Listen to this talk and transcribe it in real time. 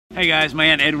Hey guys,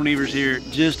 man, Edwin Evers here.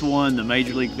 Just won the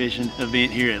Major League Fishing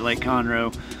event here at Lake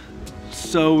Conroe.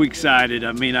 So excited.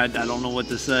 I mean, I don't know what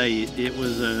to say.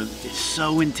 It's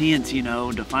so intense, you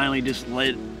know, to finally just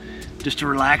to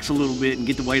relax a little bit and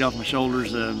get the weight off my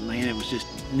shoulders. Man, it was just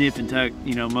nip and tuck,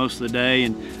 you know, most of the day.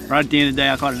 And right at the end of the day,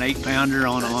 I caught an 8-pounder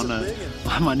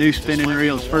on my new spinning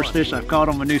reel. It's the first fish I've caught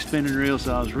on my new spinning reel,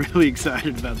 so I was really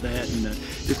excited about that, and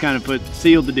just kind of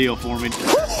sealed the deal for me.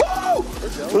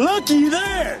 Looky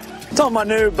there! It's on my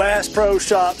new Bass Pro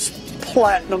Shops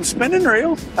Platinum spinning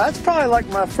reel. That's probably like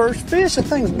my first fish. That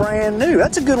thing's brand new.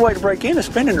 That's a good way to break in a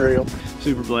spinning reel.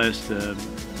 Super blessed.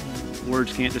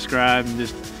 Words can't describe. And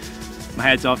just my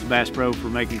hat's off to Bass Pro for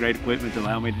making great equipment to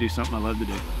allow me to do something I love to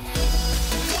do.